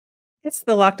It's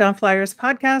the Locked On Flyers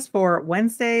podcast for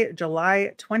Wednesday,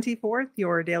 July 24th,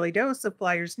 your daily dose of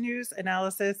Flyers news,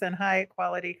 analysis, and high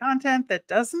quality content that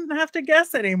doesn't have to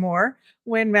guess anymore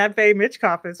when Matvei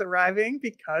Michkov is arriving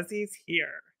because he's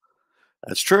here.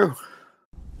 That's true.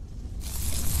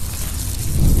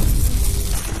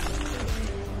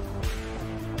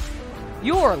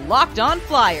 You're Locked On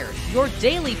Flyers, your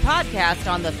daily podcast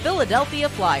on the Philadelphia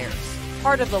Flyers,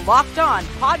 part of the Locked On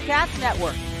Podcast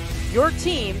Network, your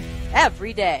team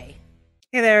every day.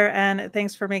 Hey there, and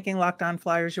thanks for making Locked On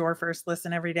Flyers your first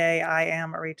listen every day. I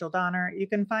am Rachel Donner. You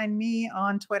can find me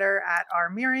on Twitter at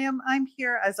rmiriam. I'm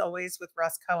here, as always, with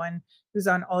Russ Cohen, who's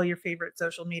on all your favorite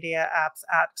social media apps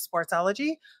at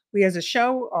Sportsology. We, as a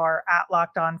show, are at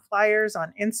Locked On Flyers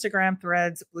on Instagram,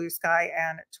 Threads, Blue Sky,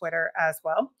 and Twitter as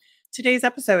well. Today's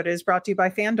episode is brought to you by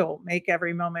FanDuel. Make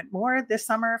every moment more. This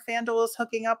summer, FanDuel is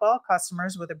hooking up all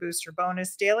customers with a booster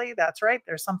bonus daily. That's right.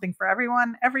 There's something for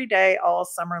everyone every day, all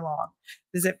summer long.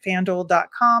 Visit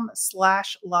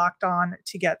FanDuel.com/lockedon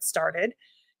to get started.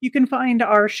 You can find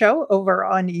our show over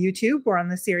on YouTube or on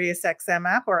the SiriusXM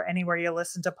app or anywhere you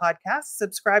listen to podcasts.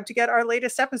 Subscribe to get our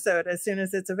latest episode as soon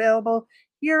as it's available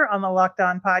here on the Locked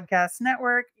On Podcast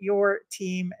Network, your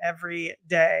team every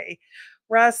day.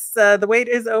 Russ, the wait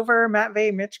is over.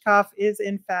 Matvei Michkov is,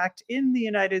 in fact, in the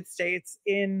United States,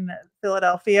 in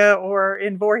Philadelphia or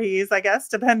in Voorhees, I guess,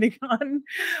 depending on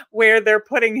where they're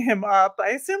putting him up.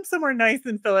 I assume somewhere nice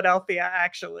in Philadelphia,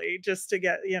 actually, just to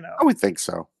get, I would think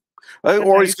so.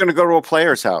 Or he's going to go to a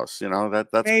player's house.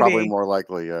 That's maybe, probably more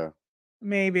likely.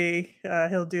 Maybe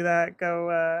he'll do that,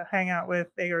 go hang out with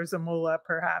Egor Zamula,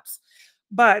 perhaps.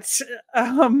 But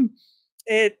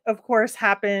it, of course,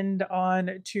 happened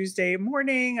on Tuesday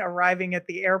morning, arriving at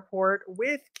the airport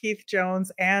with Keith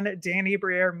Jones and Danny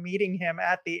Briere meeting him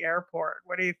at the airport.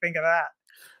 What do you think of that?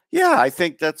 Yeah, I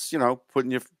think that's, putting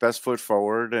your best foot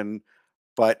forward.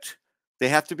 But they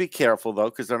have to be careful, though,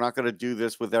 because they're not going to do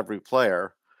this with every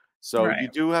player. So Right.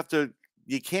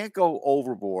 you can't go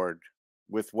overboard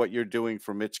with what you're doing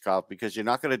for Michkov, because you're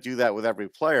not going to do that with every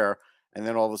player. And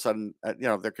then all of a sudden,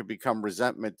 there could become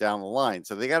resentment down the line.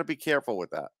 So they got to be careful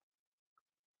with that.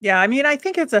 Yeah, I mean, I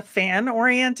think it's a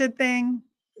fan-oriented thing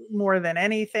more than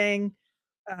anything.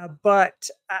 But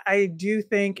I do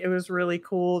think it was really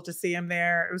cool to see him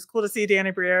there. It was cool to see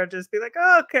Danny Briere just be like,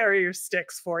 "Oh, I'll carry your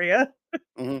sticks for you."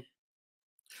 Mm-hmm.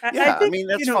 I think,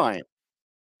 that's fine.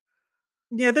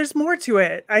 Yeah, there's more to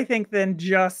it, I think, than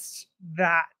just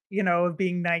that, of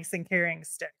being nice and carrying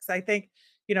sticks. I think,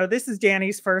 this is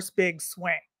Danny's first big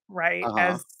swing, right?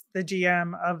 As the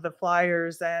GM of the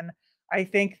Flyers. And I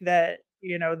think that,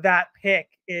 that pick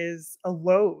is a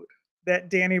load that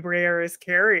Danny Briere is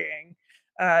carrying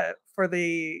for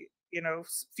the,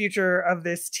 future of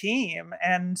this team.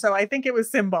 And so I think it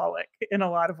was symbolic in a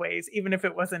lot of ways, even if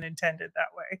it wasn't intended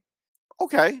that way.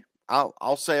 Okay.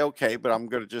 I'll say okay, but I'm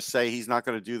going to just say he's not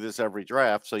going to do this every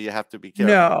draft, so you have to be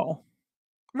careful. No.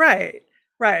 Right.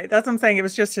 That's what I'm saying. It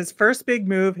was just his first big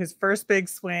move, his first big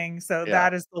swing. So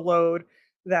that is the load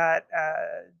that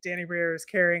Danny Briere is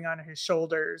carrying on his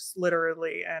shoulders,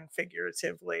 literally and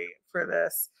figuratively, for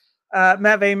this.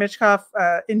 Matvei Michkov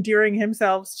endearing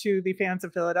himself to the fans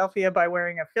of Philadelphia by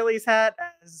wearing a Phillies hat,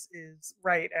 as is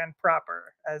right and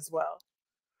proper as well.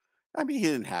 I mean, he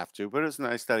didn't have to, but it's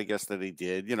nice that he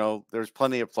did. There's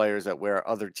plenty of players that wear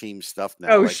other team stuff now.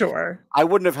 Oh, sure. I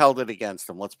wouldn't have held it against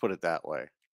him. Let's put it that way.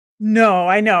 No,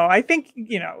 I know. I think,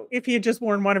 if he had just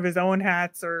worn one of his own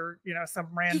hats or, some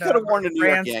random he could have worn a New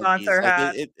York sponsor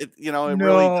hat. It really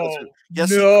doesn't. Yes,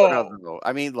 he could have.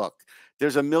 I mean, look,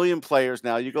 there's a million players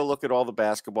now. You go look at all the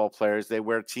basketball players. They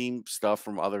wear team stuff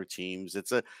from other teams.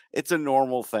 It's a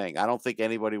normal thing. I don't think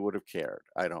anybody would have cared.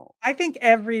 I don't. I think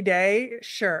every day,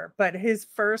 sure. But his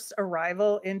first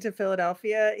arrival into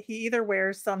Philadelphia, he either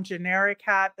wears some generic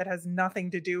hat that has nothing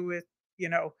to do with,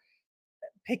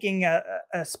 picking a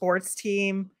sports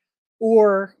team,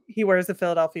 or he wears a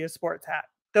Philadelphia sports hat.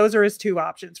 Those are his two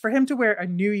options. For him to wear a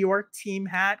New York team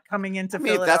hat coming into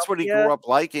Philadelphia, if that's what he grew up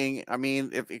liking. I mean,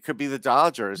 if it could be the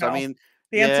Dodgers. No. I mean,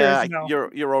 the answer is no.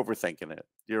 You're overthinking it.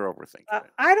 You're overthinking it.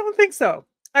 I don't think so.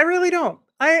 I really don't.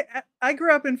 I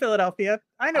grew up in Philadelphia.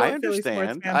 I know what Philly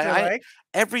sports fans are like.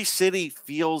 Every city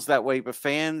feels that way, but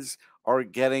fans are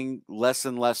getting less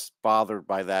and less bothered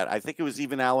by that. I think it was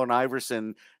even Allen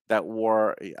Iverson that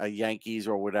wore a Yankees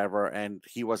or whatever, and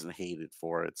he wasn't hated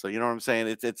for it. So you know what I'm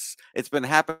saying? It's been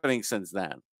happening since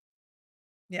then.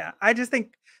 Yeah, I just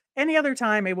think any other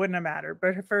time it wouldn't have mattered,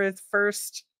 but for his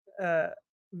first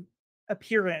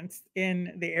appearance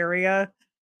in the area,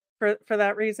 for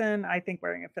that reason, I think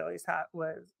wearing a Phillies hat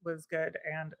was good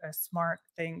and a smart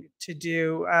thing to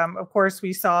do. Of course,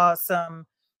 we saw some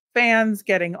fans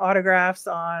getting autographs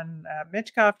on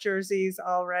Michkov jerseys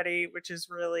already, which is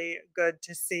really good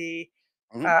to see.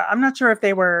 Mhm. I'm not sure if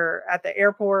they were at the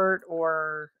airport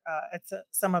or at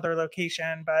some other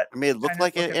location, but I mean, it looked kind of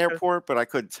like an looking for, airport, but I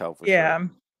couldn't tell for sure. yeah,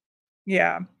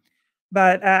 yeah.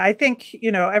 But I think,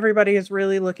 everybody is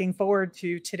really looking forward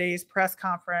to today's press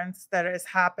conference that is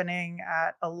happening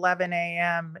at 11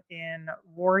 a.m. in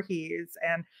Voorhees.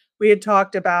 And we had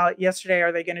talked about yesterday,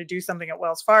 are they going to do something at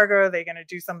Wells Fargo? Are they going to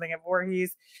do something at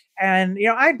Voorhees? And,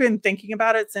 I'd been thinking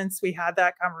about it since we had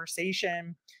that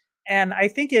conversation. And I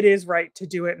think it is right to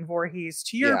do it in Voorhees.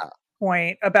 To your Yeah,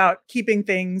 point about keeping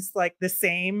things like the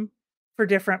same for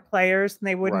different players, and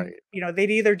they wouldn't, right. they'd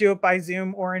either do it by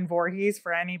Zoom or in Voorhees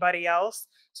for anybody else.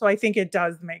 So I think it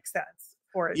does make sense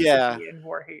for it to Yeah. be in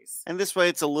Voorhees. And this way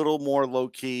it's a little more low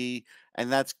key,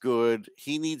 and that's good.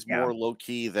 He needs Yeah. more low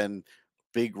key than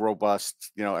big,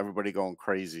 robust, everybody going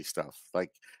crazy stuff.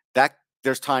 Like that,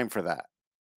 there's time for that.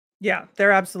 Yeah,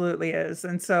 there absolutely is.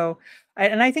 And so,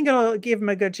 I think it'll give him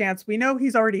a good chance. We know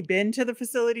he's already been to the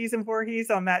facilities in Voorhees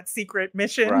on that secret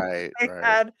mission Right, they right.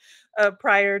 had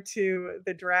prior to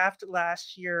the draft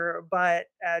last year. But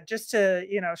just to,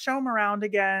 show him around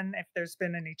again, if there's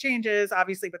been any changes,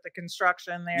 obviously with the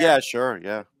construction Yeah, there, sure.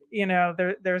 Yeah.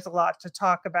 there's a lot to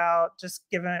talk about. Just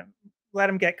let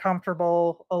him get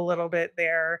comfortable a little bit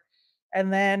there.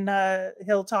 And then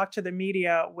he'll talk to the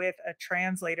media with a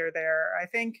translator there. I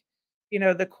think,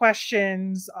 the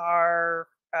questions are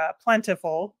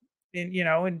plentiful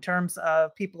in terms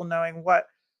of people knowing what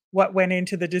went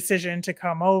into the decision to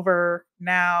come over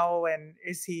now, and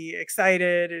is he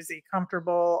excited? Is he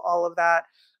comfortable? All of that.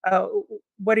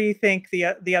 What do you think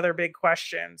the other big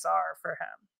questions are for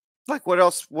him? Like what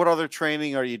else? What other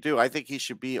training are you do? I think he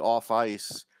should be off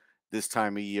ice this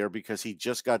time of year because he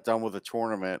just got done with a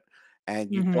tournament,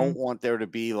 and you don't Mhm. want there to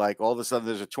be like all of a sudden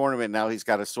there's a tournament now he's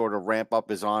got to sort of ramp up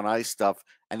his on ice stuff,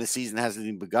 and the season hasn't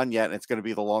even begun yet, and it's going to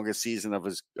be the longest season of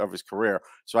his career.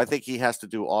 So I think he has to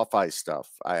do off ice stuff.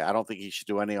 I don't think he should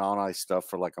do any on ice stuff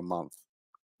for like a month.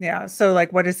 Yeah, so,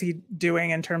 like, what is he doing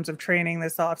in terms of training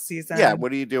this off Yeah, season?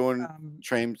 what are you doing Um,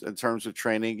 trains in terms of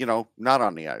training, not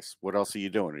on the ice? What else are you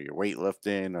doing? Are you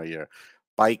weightlifting? Are you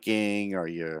biking? Are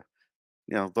you,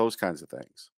 those kinds of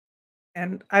things?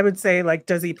 and I would say, like,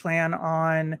 does he plan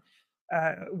on,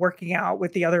 working out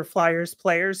with the other Flyers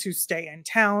players who stay in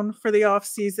town for the off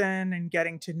season and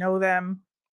getting to know them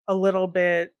a little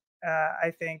bit?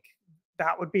 I think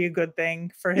that would be a good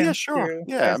thing for Yeah, him to sure. do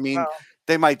Yeah, I as mean, well.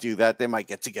 they might do that. They might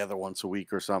get together once a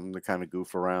week or something to kind of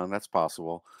goof around. That's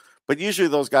possible. But usually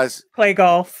those guys, Play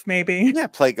golf, maybe. yeah,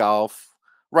 play golf.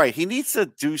 Right. He needs to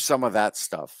do some of that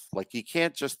stuff. Like you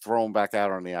can't just throw him back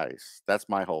out on the ice. That's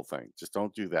my whole thing. Just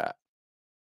don't do that.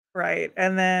 Right,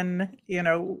 and then,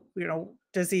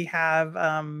 does he have,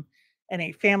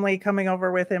 any family coming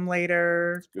over with him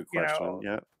later? It's a good You question.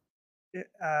 know,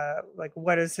 Yeah. like,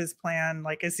 what is his plan?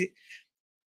 Like, is he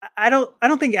I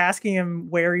don't think asking him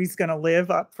where he's gonna live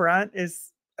up front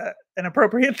is, an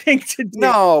appropriate thing to do.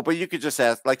 No, but you could just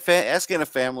ask. Like asking if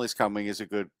family's coming is a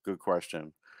good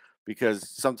question, because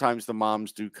sometimes the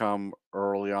moms do come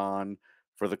early on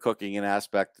for the cooking and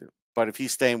aspect. But if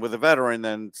he's staying with a veteran,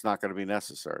 then it's not going to be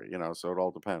necessary. So it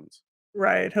all depends.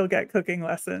 Right, he'll get cooking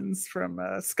lessons from,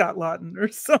 Scott Lawton or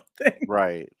something.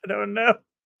 Right. I don't know.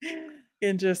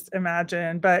 Can just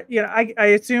imagine, but, I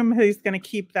assume he's gonna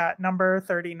keep that number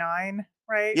 39,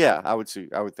 right? Yeah, I would see.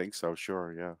 I would think so.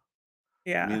 Sure. Yeah.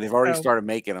 I mean, Yeah, they've already so started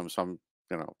making them. So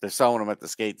they're selling them at the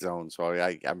skate zone. So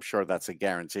I'm sure that's a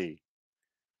guarantee.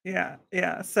 yeah,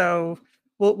 yeah. So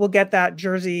we'll get that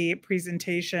jersey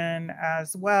presentation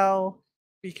as well.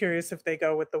 Be curious if they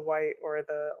go with the white or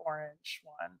the orange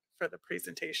one for the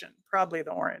presentation. Probably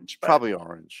the orange, but Probably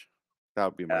orange. That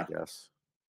would be my yeah, guess.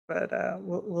 but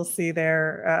we'll see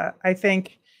there. I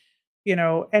think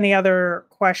any other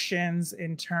questions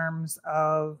in terms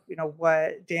of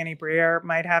what Danny Briere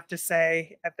might have to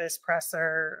say at this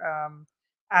presser.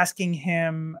 Asking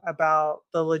him about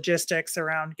the logistics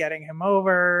around getting him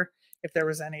over, if there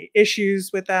was any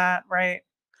issues with that, right?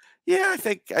 Yeah, I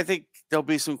think there'll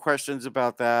be some questions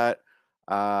about that.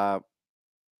 Uh,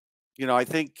 I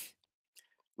think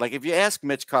like if you ask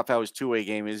Mitch Cup how his two-way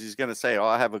game is, he's going to say, "Oh,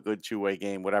 I have a good two-way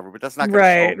game, whatever." But that's not going to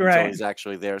show Right, up until right. he's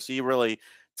actually there. So you really,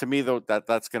 to me, though,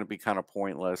 that's going to be kind of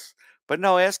pointless. But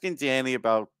no, asking Danny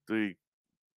about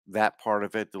that part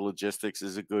of it, the logistics,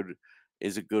 is a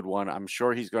good one. I'm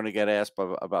sure he's going to get asked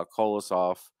about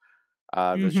Kolosov.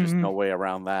 There's just Hmm. no way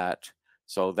around that.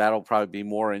 So that'll probably be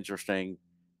more interesting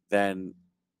than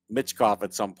Michkov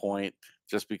at some point,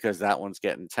 just because that one's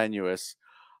getting tenuous.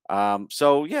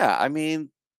 So yeah, I mean,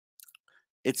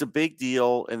 it's a big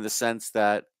deal in the sense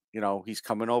that he's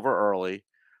coming over early,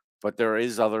 but there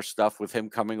is other stuff with him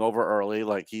coming over early.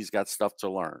 Like, he's got stuff to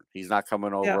learn. He's not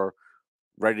coming Yeah. over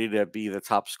ready to be the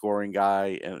top scoring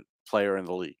guy and player in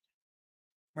the league.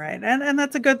 Right. And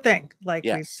that's a good thing, like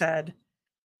we've Yes. said.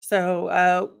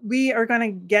 So we are going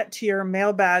to get to your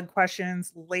mailbag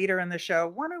questions later in the show,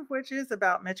 one of which is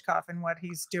about Michkov and what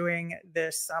he's doing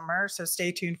this summer. So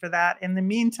stay tuned for that. In the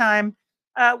meantime,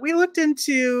 we looked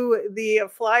into the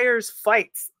Flyers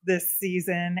fights this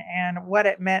season and what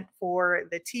it meant for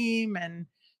the team and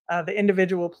the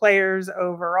individual players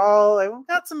overall. And we've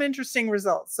got some interesting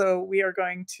results. So we are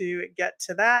going to get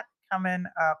to that coming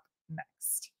up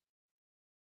next.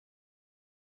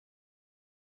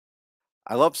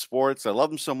 I love sports. I love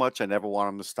them so much, I never want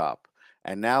them to stop.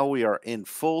 And now we are in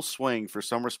full swing for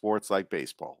summer sports like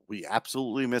baseball. We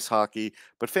absolutely miss hockey,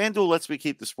 but FanDuel lets me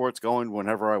keep the sports going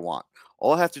whenever I want.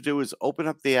 All I have to do is open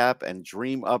up the app and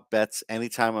dream up bets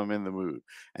anytime I'm in the mood.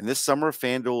 And this summer,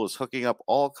 FanDuel is hooking up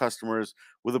all customers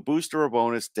with a booster or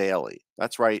bonus daily.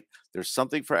 That's right, there's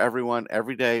something for everyone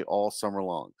every day, all summer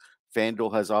long.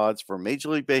 FanDuel has odds for Major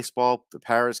League Baseball, the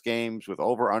Paris games with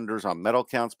over-unders on medal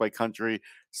counts by country,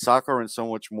 soccer, and so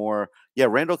much more. Yeah,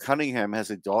 Randall Cunningham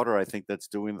has a daughter, I think, that's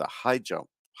doing the high jump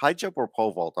or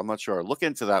pole vault. I'm not sure. Look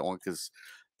into that one because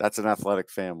that's an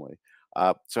athletic family.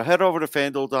 So head over to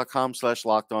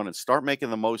FanDuel.com/lockedon and start making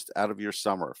the most out of your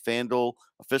summer. FanDuel,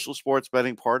 official sports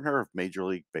betting partner of Major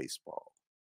League Baseball.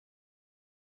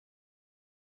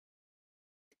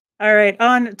 All right.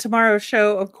 On tomorrow's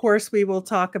show, of course, we will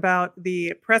talk about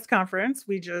the press conference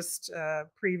we just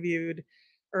previewed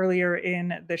earlier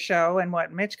in the show and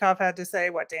what Michkov had to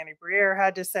say, what Danny Briere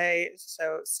had to say.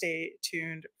 So stay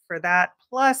tuned for that.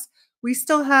 Plus, we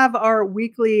still have our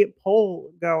weekly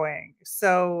poll going.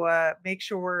 So make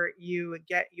sure you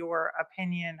get your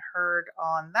opinion heard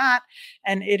on that.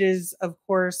 And it is, of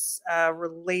course,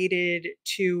 related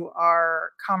to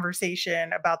our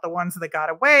conversation about the ones that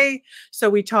got away. So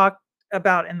we talked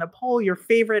about in the poll your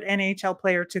favorite NHL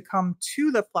player to come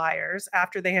to the Flyers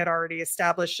after they had already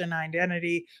established an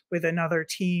identity with another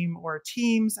team or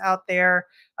teams out there,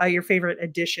 your favorite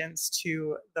additions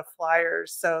to the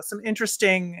Flyers. So some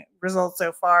interesting results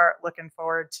so far. Looking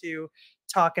forward to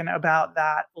talking about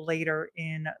that later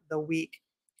in the week.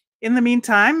 In the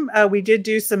meantime, we did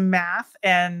do some math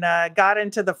and got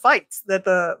into the fights that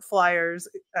the Flyers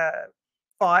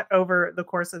fought over the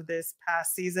course of this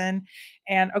past season.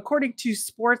 And according to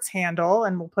Sports Handle,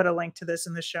 and we'll put a link to this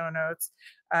in the show notes,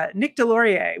 Nick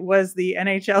Deslauriers was the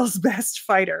NHL's best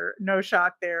fighter. No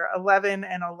shock there,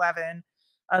 11-11.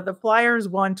 The Flyers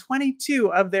won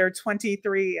 22 of their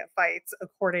 23 fights,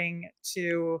 according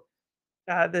to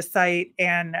the site,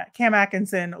 and Cam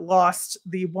Atkinson lost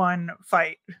the one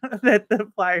fight that the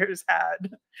Flyers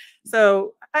had.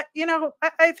 So, I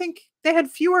think they had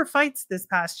fewer fights this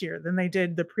past year than they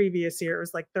did the previous year. It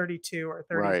was like 32 or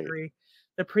 33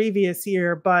 the previous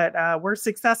year, but we're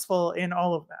successful in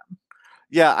all of them.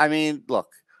 Yeah, I mean, look,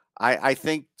 I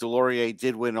think Deslauriers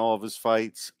did win all of his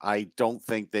fights. I don't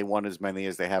think they won as many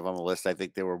as they have on the list. I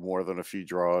think there were more than a few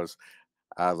draws.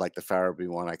 Like the Farabee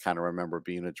one, I kind of remember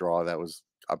being a draw that was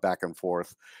a back and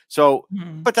forth. So,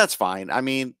 but that's fine. I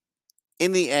mean,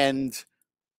 in the end,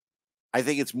 I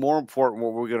think it's more important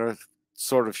what we're going to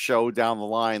sort of show down the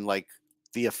line, like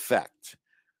the effect.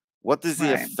 What does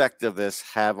the effect of this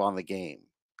have on the game?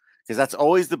 Because that's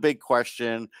always the big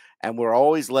question. And we're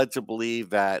always led to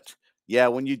believe that, yeah,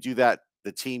 when you do that,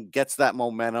 the team gets that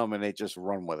momentum and they just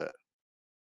run with it.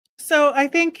 So I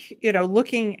think,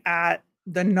 looking at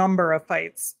the number of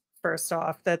fights, first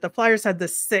off, that the Flyers had the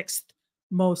 6th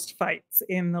most fights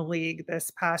in the league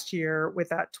this past year with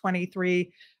that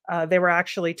 23. They were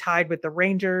actually tied with the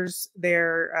Rangers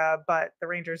there, but the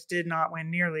Rangers did not win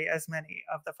nearly as many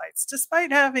of the fights,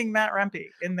 despite having Matt Rempe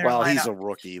in their lineup. He's a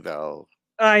rookie, though.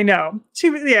 I know.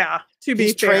 To be fair.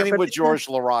 He's training with George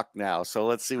Laraque now, so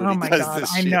let's see what he does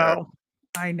this year.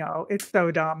 I know. It's so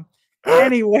dumb.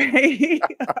 Anyway,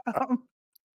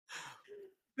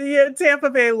 the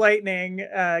Tampa Bay Lightning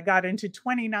got into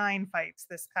 29 fights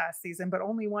this past season, but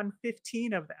only won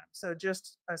 15 of them. So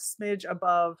just a smidge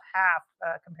above half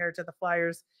compared to the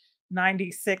Flyers,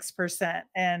 96%.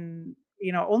 And,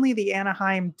 only the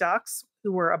Anaheim Ducks,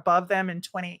 who were above them in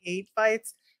 28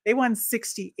 fights, they won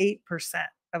 68%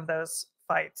 of those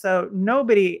fights. So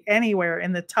nobody anywhere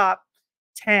in the top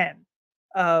 10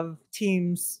 of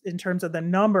teams in terms of the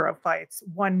number of fights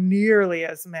won nearly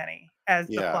as many as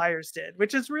the Flyers did,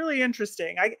 which is really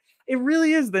interesting. It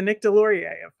really is the Nick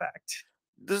Deslauriers effect.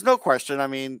 There's no question. I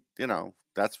mean,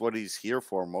 that's what he's here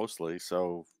for mostly.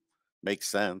 So makes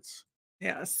sense.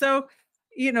 Yeah. So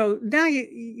now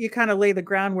you kind of lay the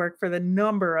groundwork for the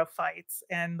number of fights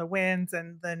and the wins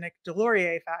and the Nick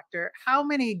Deslauriers factor. How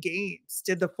many games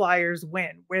did the Flyers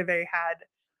win where they had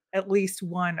at least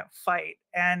one fight?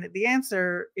 And the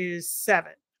answer is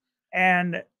 7.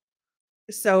 And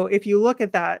so if you look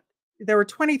at that, there were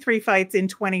 23 fights in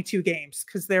 22 games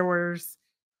because there was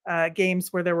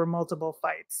games where there were multiple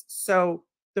fights. So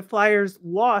the Flyers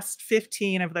lost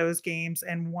 15 of those games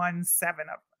and won 7 of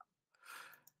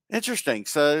them. Interesting.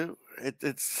 So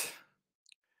it's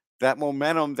that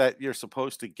momentum that you're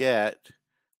supposed to get,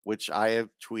 which I have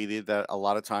tweeted that a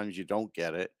lot of times you don't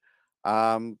get it.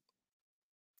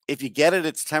 If you get it,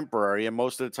 it's temporary, and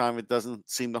most of the time it doesn't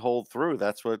seem to hold through.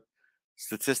 That's what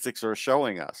statistics are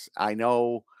showing us. I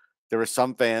know there are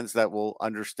some fans that will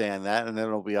understand that, and then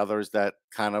there'll be others that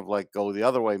kind of like go the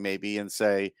other way maybe and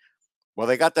say, well,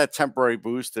 they got that temporary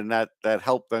boost and that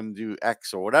helped them do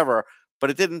X or whatever, but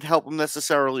it didn't help them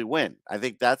necessarily win. I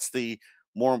think that's the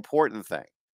more important thing.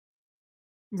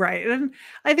 Right. And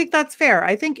I think that's fair.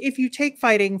 I think if you take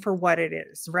fighting for what it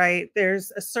is, right,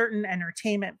 there's a certain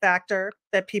entertainment factor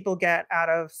that people get out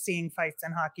of seeing fights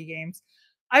in hockey games.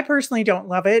 I personally don't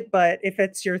love it, but if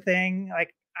it's your thing,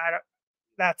 like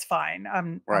that's fine.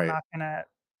 I'm Right. not gonna,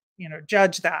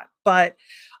 judge that. But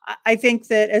I think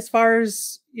that as far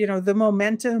as, the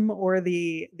momentum or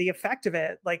the effect of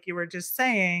it, like you were just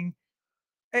saying,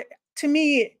 eh, to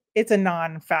me, it's a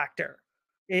non-factor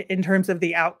in terms of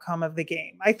the outcome of the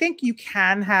game. I think you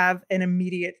can have an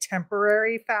immediate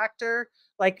temporary factor,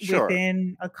 like Sure.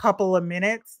 within a couple of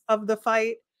minutes of the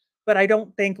fight, but I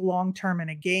don't think long term in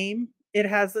a game it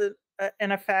has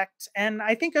an effect. And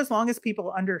I think as long as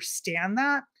people understand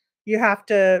that,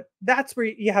 that's where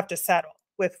you have to settle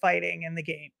with fighting in the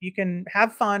game. You can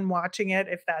have fun watching it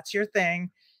if that's your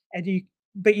thing,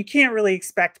 but you can't really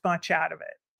expect much out of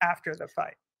it after the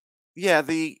fight. Yeah,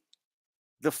 the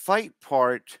fight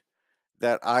part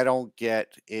that I don't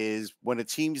get is when a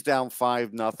team's down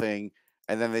 5-0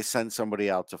 and then they send somebody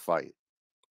out to fight.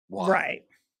 Why? Right.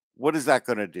 What is that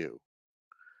going to do?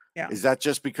 Yeah. Is that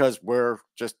just because we're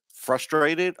just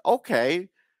frustrated? Okay.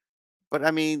 But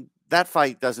I mean, that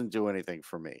fight doesn't do anything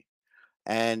for me.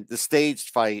 And the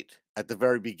staged fight at the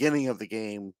very beginning of the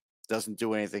game doesn't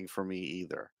do anything for me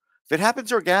either. If it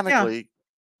happens Yeah. organically,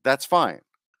 that's fine.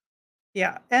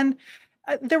 Yeah. And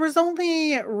there was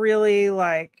only really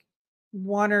like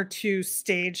 1 or 2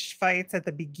 staged fights at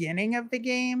the beginning of the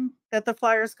game that the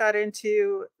Flyers got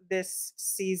into this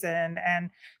season. And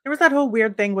there was that whole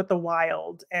weird thing with the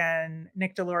Wild and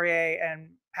Nick Deslauriers and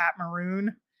Pat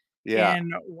Maroon Yeah.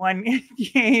 in one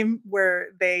game where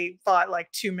they fought like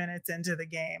 2 minutes into the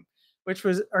game,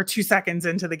 or 2 seconds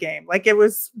into the game. Like it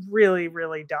was really,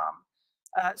 really dumb.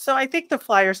 So I think the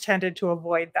Flyers tended to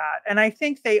avoid that. And I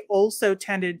think they also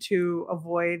tended to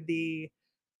avoid the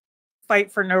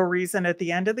fight for no reason at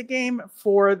the end of the game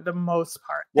for the most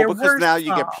part. Well, There because were now you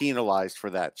some, get penalized for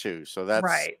that too. So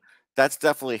right. that's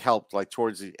definitely helped like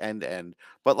towards the end.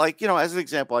 But like, as an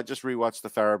example, I just rewatched the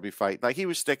Farabee fight. Like he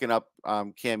was sticking up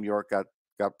Cam York got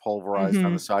pulverized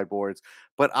on the Mhm. sideboards.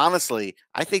 But honestly,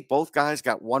 I think both guys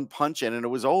got one punch in and it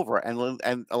was over.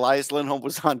 And Elias Lindholm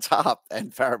was on top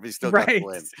and Farabee still got the Right.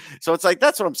 win. So it's like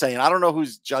that's what I'm saying. I don't know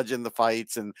who's judging the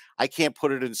fights and I can't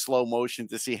put it in slow motion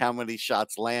to see how many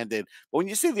shots landed. But when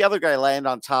you see the other guy land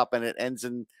on top and it ends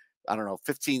in I don't know,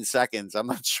 15 seconds. I'm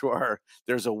not sure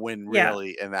there's a win Yeah.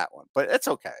 really in that one, but it's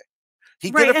okay.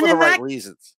 He did Right. it And for the in right that,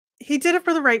 reasons. he did it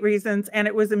for the right reasons. And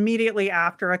it was immediately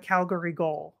after a Calgary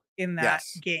goal in that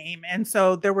Yes. game. And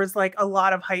so there was like a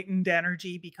lot of heightened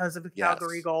energy because of the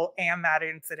Calgary Yes. goal and that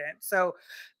incident. So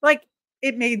like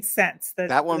it made sense that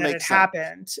That one it makes sense.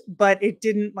 happened, but it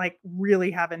didn't like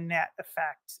really have a net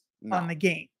effect on No. the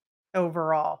game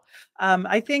overall.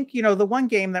 I think, the one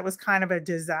game that was kind of a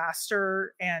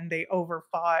disaster and they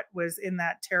overfought was in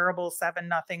that terrible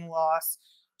 7-0 loss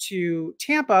to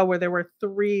Tampa, where there were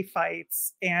 3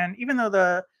 fights. And even though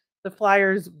the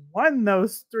Flyers won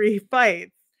those 3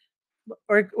 fights,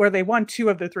 or they won 2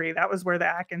 of the 3, that was where the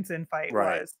Atkinson fight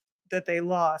Right. was that they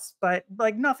lost, but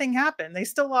like nothing happened. They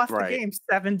still lost the Right. game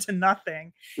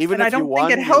 7-0. Even And I if you don't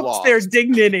think it won, you helps their lost.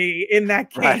 dignity in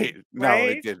that Right. game, No, it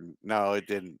right? didn't. No, it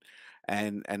didn't.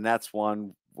 And that's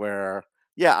one where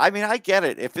yeah, I mean, I get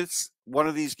it. If it's one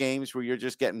of these games where you're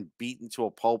just getting beaten to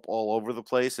a pulp all over the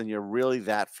place and you're really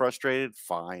that frustrated,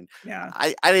 fine. Yeah,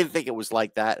 I didn't think it was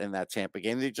like that in that Tampa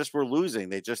game. They just were losing.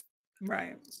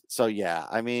 right. So yeah,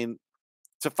 I mean,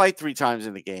 to fight 3 times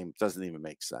in the game doesn't even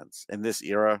make sense. In this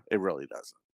era, it really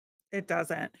doesn't. It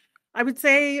doesn't. I would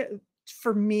say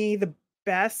for me, the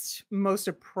best, most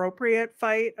appropriate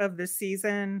fight of the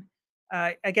season,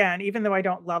 again, even though I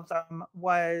don't love them,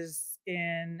 was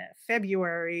in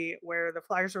February where the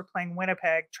Flyers were playing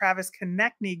Winnipeg. Travis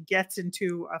Konechny gets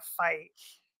into a fight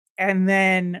and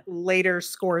then later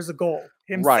scores a goal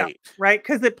himself, right?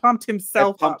 Because it pumped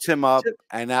himself It pumped him up, Just-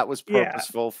 and that was yeah,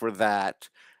 purposeful for that.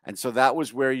 And so that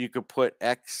was where you could put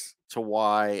X to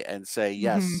Y and say,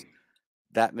 yes,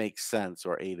 that makes sense,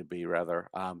 or A to B rather,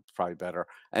 probably better.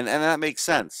 And that makes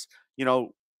sense. You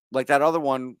know, like that other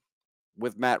one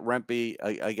with Matt Rempe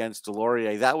against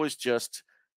Deslauriers, that was just,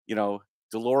 you know,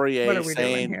 what are Deslauriers we doing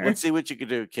saying, here? let's see what you can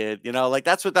do, kid. You know, like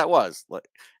that's what that was. Like,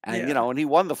 and you Yeah. know, and he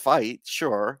won the fight,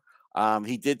 sure.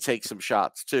 He did take some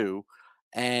shots too,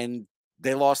 and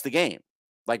they lost the game.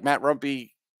 Like Matt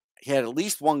Rempe, he had at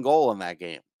least one goal in that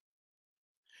game.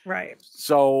 Right.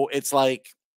 So it's like,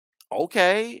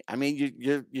 okay, I mean,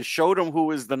 you showed him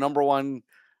who is the number one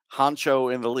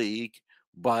honcho in the league,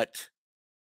 but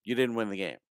you didn't win the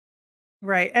game.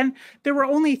 Right. And there were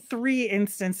only 3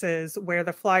 instances where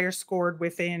the Flyers scored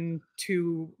within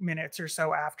 2 minutes or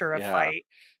so after a Yeah. fight.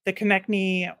 The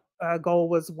Konechny goal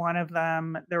was one of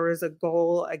them. There was a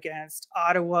goal against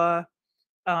Ottawa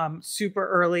super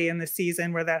early in the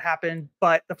season where that happened,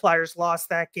 but the Flyers lost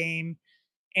that game.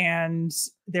 And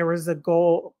there was a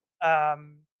goal.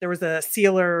 There was a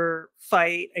sealer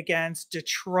fight against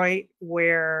Detroit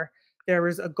where there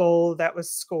was a goal that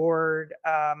was scored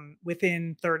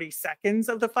within 30 seconds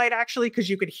of the fight, actually, because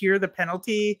you could hear the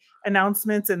penalty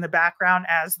announcements in the background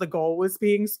as the goal was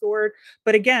being scored.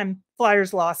 But again,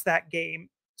 Flyers lost that game.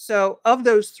 So of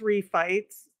those 3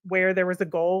 fights where there was a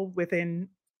goal within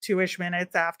 2-ish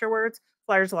minutes afterwards,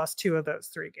 Flyers lost 2 of those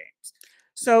 3 games.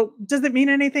 So does it mean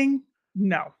anything?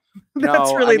 No.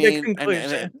 That's No, really I the mean,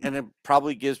 conclusion. and it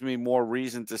probably gives me more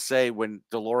reason to say when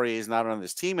Deslauriers is not on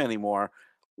this team anymore,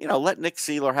 you know, let Nick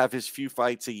Seeler have his few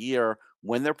fights a year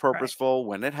when they're Right. purposeful,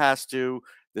 when it has to.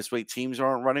 This way, teams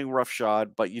aren't running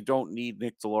roughshod, but you don't need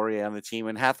Nick Deslauriers on the team,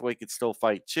 and Hathaway could still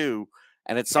fight too.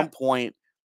 And at some Yep. point,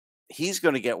 he's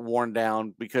going to get worn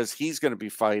down because he's going to be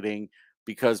fighting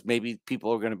because maybe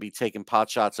people are going to be taking pot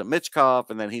shots at Michkov,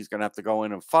 and then he's going to have to go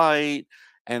in and fight.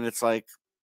 And it's like,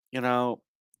 you know,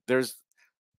 there's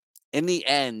in the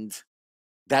end,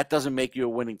 that doesn't make you a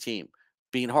winning team.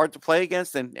 Being hard to play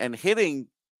against and hitting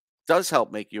does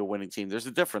help make you a winning team. There's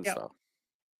a difference, Yep. though.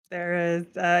 There is,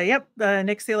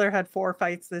 Nick Seeler had 4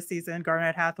 fights this season.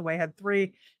 Garnet Hathaway had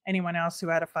 3. Anyone else who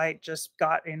had a fight just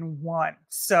got in 1.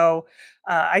 So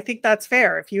I think that's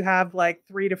fair. If you have like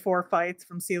 3 to 4 fights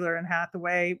from Seeler and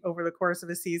Hathaway over the course of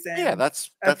a season, Yeah,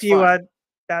 that's few fine.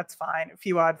 that's fine. A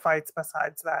few odd fights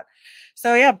besides that.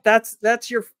 So yeah, that's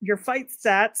your fight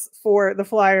stats for the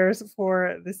Flyers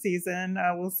for the season.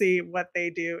 We'll see what they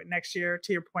do next year.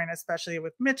 To your point, especially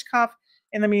with Michkov.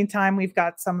 In the meantime, we've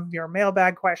got some of your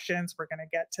mailbag questions. We're going to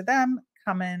get to them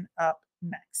coming up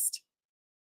next.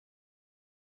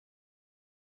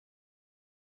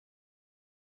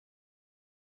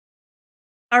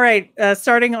 All right,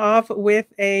 starting off with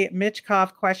a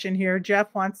Michkov question here.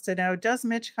 Jeff wants to know, does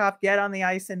Michkov get on the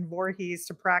ice in Voorhees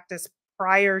to practice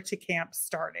prior to camp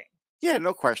starting? Yeah,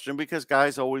 no question, because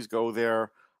guys always go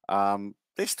there.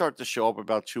 They start to show up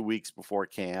about 2 weeks before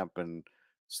camp and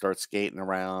start skating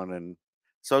around. And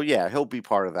so, yeah, he'll be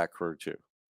part of that crew too.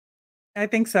 I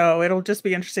think so. It'll just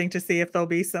be interesting to see if there'll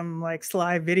be some like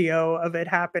sly video of it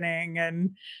happening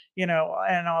and,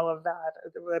 and all of that.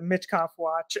 The Michkov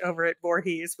watch over at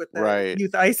Voorhees with the Right.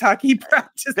 youth ice hockey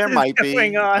practices There might be.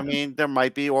 going on. I mean, there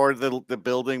might be, or the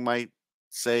building might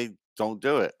say, don't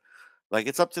do it. Like,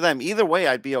 it's up to them. Either way,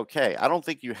 I'd be okay. I don't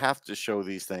think you have to show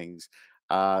these things.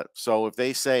 So if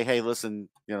they say, hey, listen,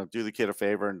 do the kid a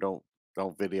favor and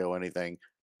don't video anything,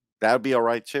 that would be all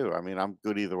right too. I mean, I'm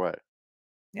good either way.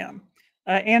 Yeah.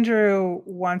 Andrew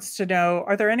wants to know,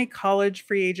 are there any college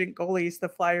free agent goalies the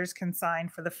Flyers can sign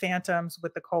for the Phantoms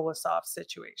with the Kolosov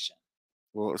situation?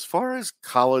 Well, as far as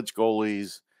college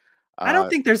goalies, I don't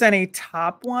think there's any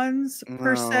top ones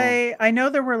per no. se. I know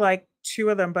there were like 2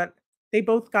 of them, but they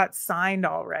both got signed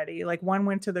already. Like one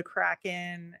went to the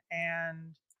Kraken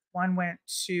and one went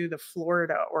to the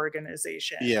Florida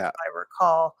organization, Yeah. if I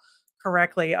recall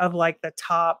correctly. Of like the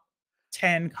top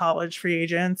 10 college free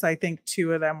agents, I think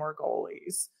 2 of them were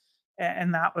goalies.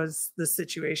 And that was the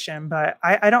situation. But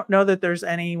I don't know that there's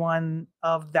anyone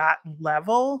of that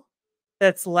level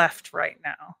that's left right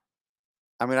now.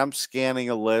 I mean, I'm scanning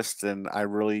a list and I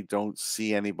really don't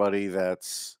see anybody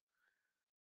that's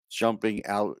jumping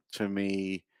out to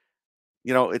me.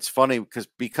 It's funny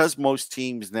because most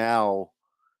teams now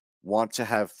want to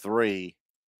have 3,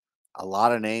 a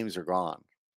lot of names are gone.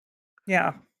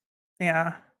 Yeah.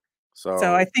 Yeah. So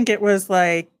So I think it was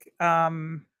like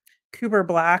Cooper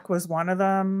Black was one of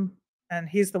them, and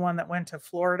he's the one that went to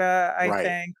Florida, I right.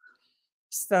 think.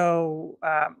 So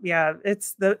yeah,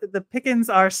 it's the pickings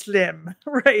are slim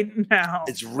right now.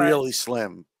 It's But, really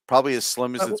slim, probably as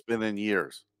slim as but it's been in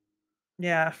years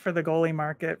yeah, for the goalie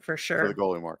market for for the sure.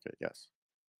 goalie market. Yes.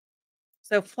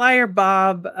 So Flyer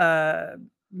Bob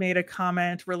made a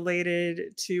comment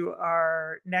related to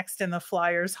our Next in the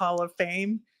Flyers Hall of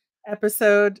Fame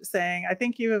episode, saying, "I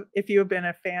think if you have been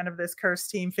a fan of this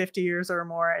cursed team 50 years or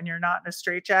more, and you're not in a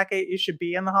straitjacket, you should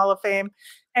be in the Hall of Fame."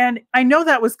 And I know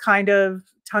that was kind of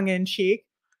tongue in cheek,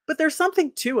 but there's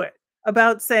something to it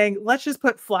about saying, let's just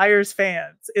put Flyers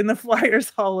fans in the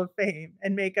Flyers Hall of Fame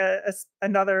and make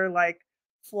another like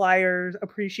Flyers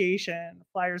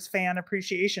fan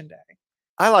appreciation day.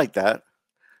 I like that.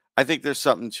 I think there's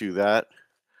something to that.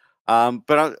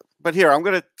 But here I'm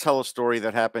going to tell a story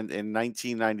that happened in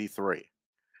 1993.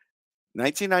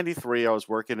 1993, I was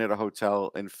working at a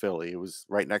hotel in Philly. It was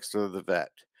right next to the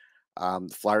Vet.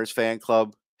 The Flyers fan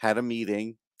club had a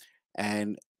meeting,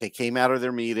 and they came out of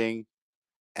their meeting,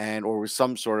 or was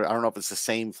some sort of, I don't know if it's the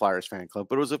same Flyers fan club,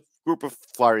 but it was a group of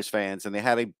Flyers fans, and they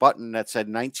had a button that said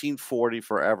 1940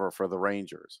 forever for the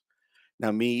Rangers.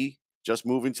 Now, me just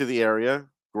moving to the area,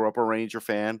 grew up a Ranger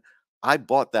fan. I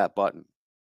bought that button.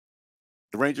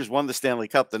 The Rangers won the Stanley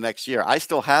Cup the next year. I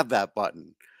still have that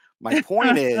button. My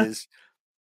point is,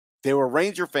 they were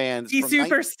Ranger fans. Be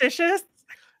superstitious?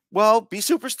 Well, be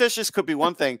superstitious could be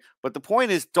one thing, but the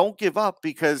point is, don't give up,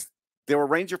 because there were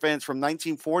Ranger fans from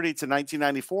 1940 to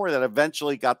 1994 that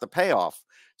eventually got the payoff.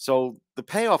 So the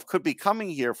payoff could be coming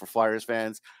here for Flyers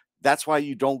fans. That's why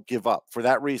you don't give up, for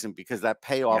that reason, because that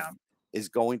payoff is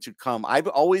going to come. I've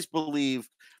always believed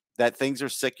that things are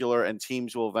secular and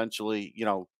teams will eventually,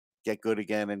 get good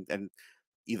again and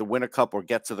either win a cup or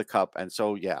get to the cup. And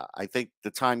so, yeah, I think the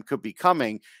time could be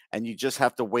coming, and you just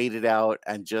have to wait it out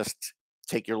and just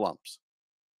take your lumps.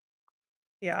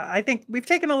 Yeah, I think we've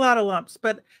taken a lot of lumps,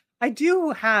 but I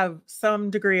do have some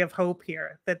degree of hope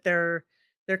here that there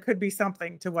could be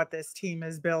something to what this team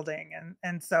is building,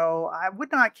 and so I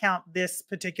would not count this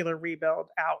particular rebuild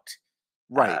out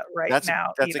Right. right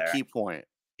now That's either. a key point.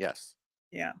 Yes.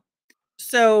 Yeah.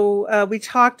 So we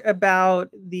talked about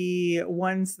the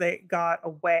ones that got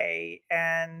away,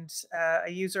 and a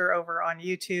user over on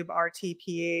YouTube,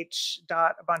 RTPH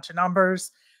dot a bunch of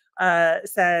numbers,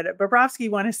 said Bobrovsky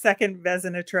won his second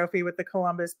Vezina Trophy with the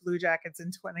Columbus Blue Jackets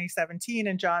in 2017,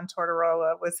 and John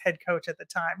Tortorella was head coach at the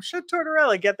time. Should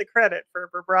Tortorella get the credit for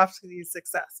Bobrovsky's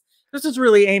success? This is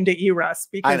really aimed at you, Russ,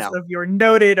 because of your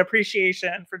noted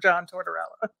appreciation for John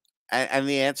Tortorella. And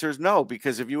the answer is no,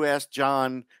 because if you ask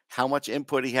John how much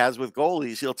input he has with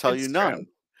goalies, he'll tell you none.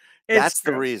 That's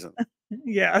the reason.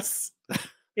 Yes.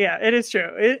 Yeah, it is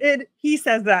true. He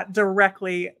says that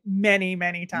directly many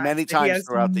times. Many times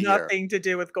throughout the year. Nothing to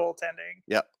do with goaltending.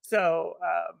 Yep. So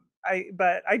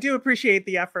but I do appreciate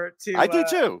the effort to I do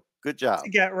too. Good job. To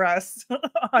get Russ on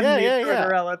the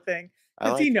Tortorella thing.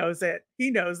 Because he knows it.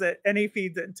 He knows it and he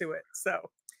feeds into it.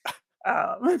 So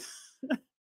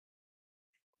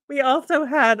we also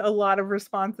had a lot of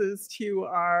responses to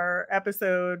our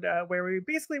episode where we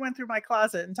basically went through my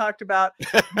closet and talked about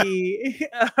the,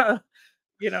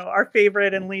 our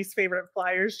favorite and least favorite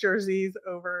Flyers jerseys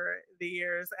over the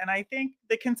years. And I think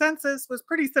the consensus was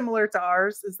pretty similar to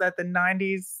ours, is that the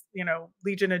 90s,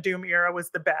 Legion of Doom era was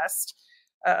the best.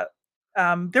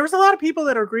 There was a lot of people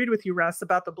that agreed with you, Russ,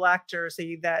 about the black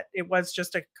jersey, that it was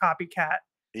just a copycat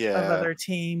of other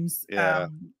teams. Yeah.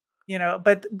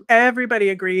 But everybody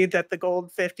agreed that the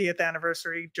gold 50th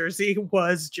anniversary jersey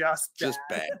was just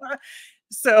bad.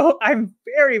 So I'm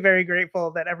very, very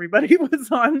grateful that everybody was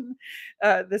on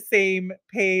the same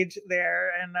page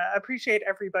there, and appreciate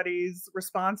everybody's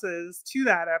responses to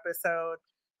that episode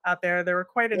out there. There were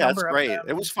quite a number of them.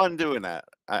 It was fun doing that.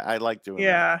 I like doing that.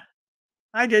 Yeah,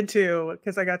 I did too,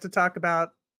 because I got to talk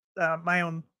about my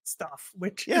own stuff,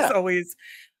 which is always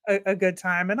a good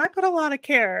time, and I put a lot of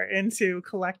care into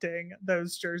collecting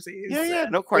those jerseys. Yeah,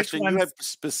 no question. You had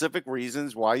specific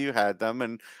reasons why you had them,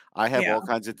 and I have all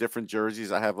kinds of different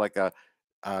jerseys. I have like a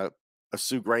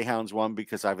Sioux Greyhounds one,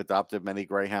 because I've adopted many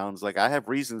Greyhounds. Like, I have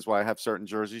reasons why I have certain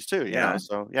jerseys too. You know,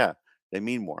 so they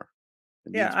mean more.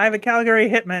 I have a Calgary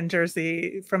Hitmen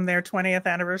jersey from their 20th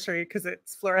anniversary because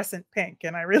it's fluorescent pink,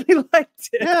 and I really liked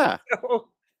it. Yeah.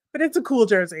 But it's a cool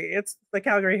jersey. It's the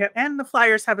Calgary Hit, and the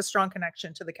Flyers have a strong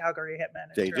connection to the Calgary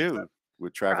Hitmen. They do,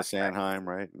 with Travis Sanheim,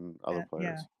 right, and other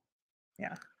players.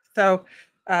 Yeah. So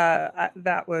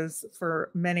that was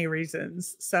for many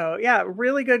reasons. So yeah,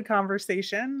 really good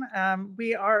conversation.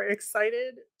 We are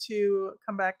excited to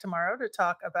come back tomorrow to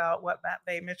talk about what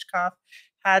Matvei Michkov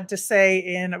had to say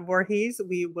in Voorhees.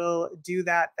 We will do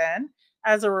that then.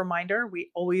 As a reminder,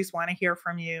 we always want to hear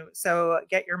from you. So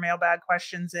get your mailbag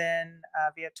questions in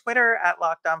via Twitter at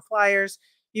Locked On Flyers.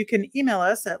 You can email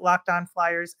us at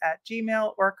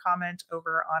lockedonflyers@gmail or comment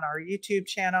over on our YouTube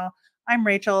channel. I'm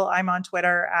Rachel. I'm on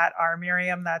Twitter at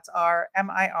rmiriam. That's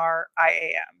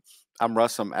RMIRIAM. I'm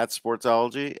Russ. I'm at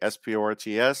Sportsology,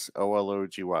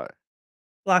 SPORTSOLOGY.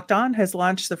 Locked On has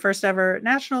launched the first ever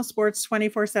national sports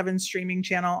 24/7 streaming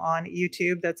channel on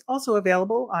YouTube that's also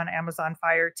available on Amazon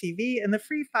Fire TV and the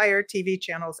free Fire TV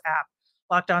channels app.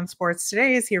 Locked On Sports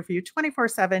Today is here for you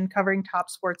 24/7, covering top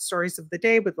sports stories of the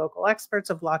day with local experts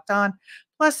of Locked On,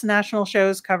 plus national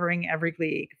shows covering every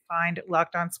league. Find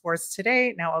Locked On Sports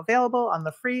Today now available on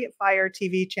the free Fire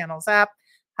TV channels app.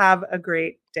 Have a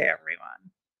great day, everyone.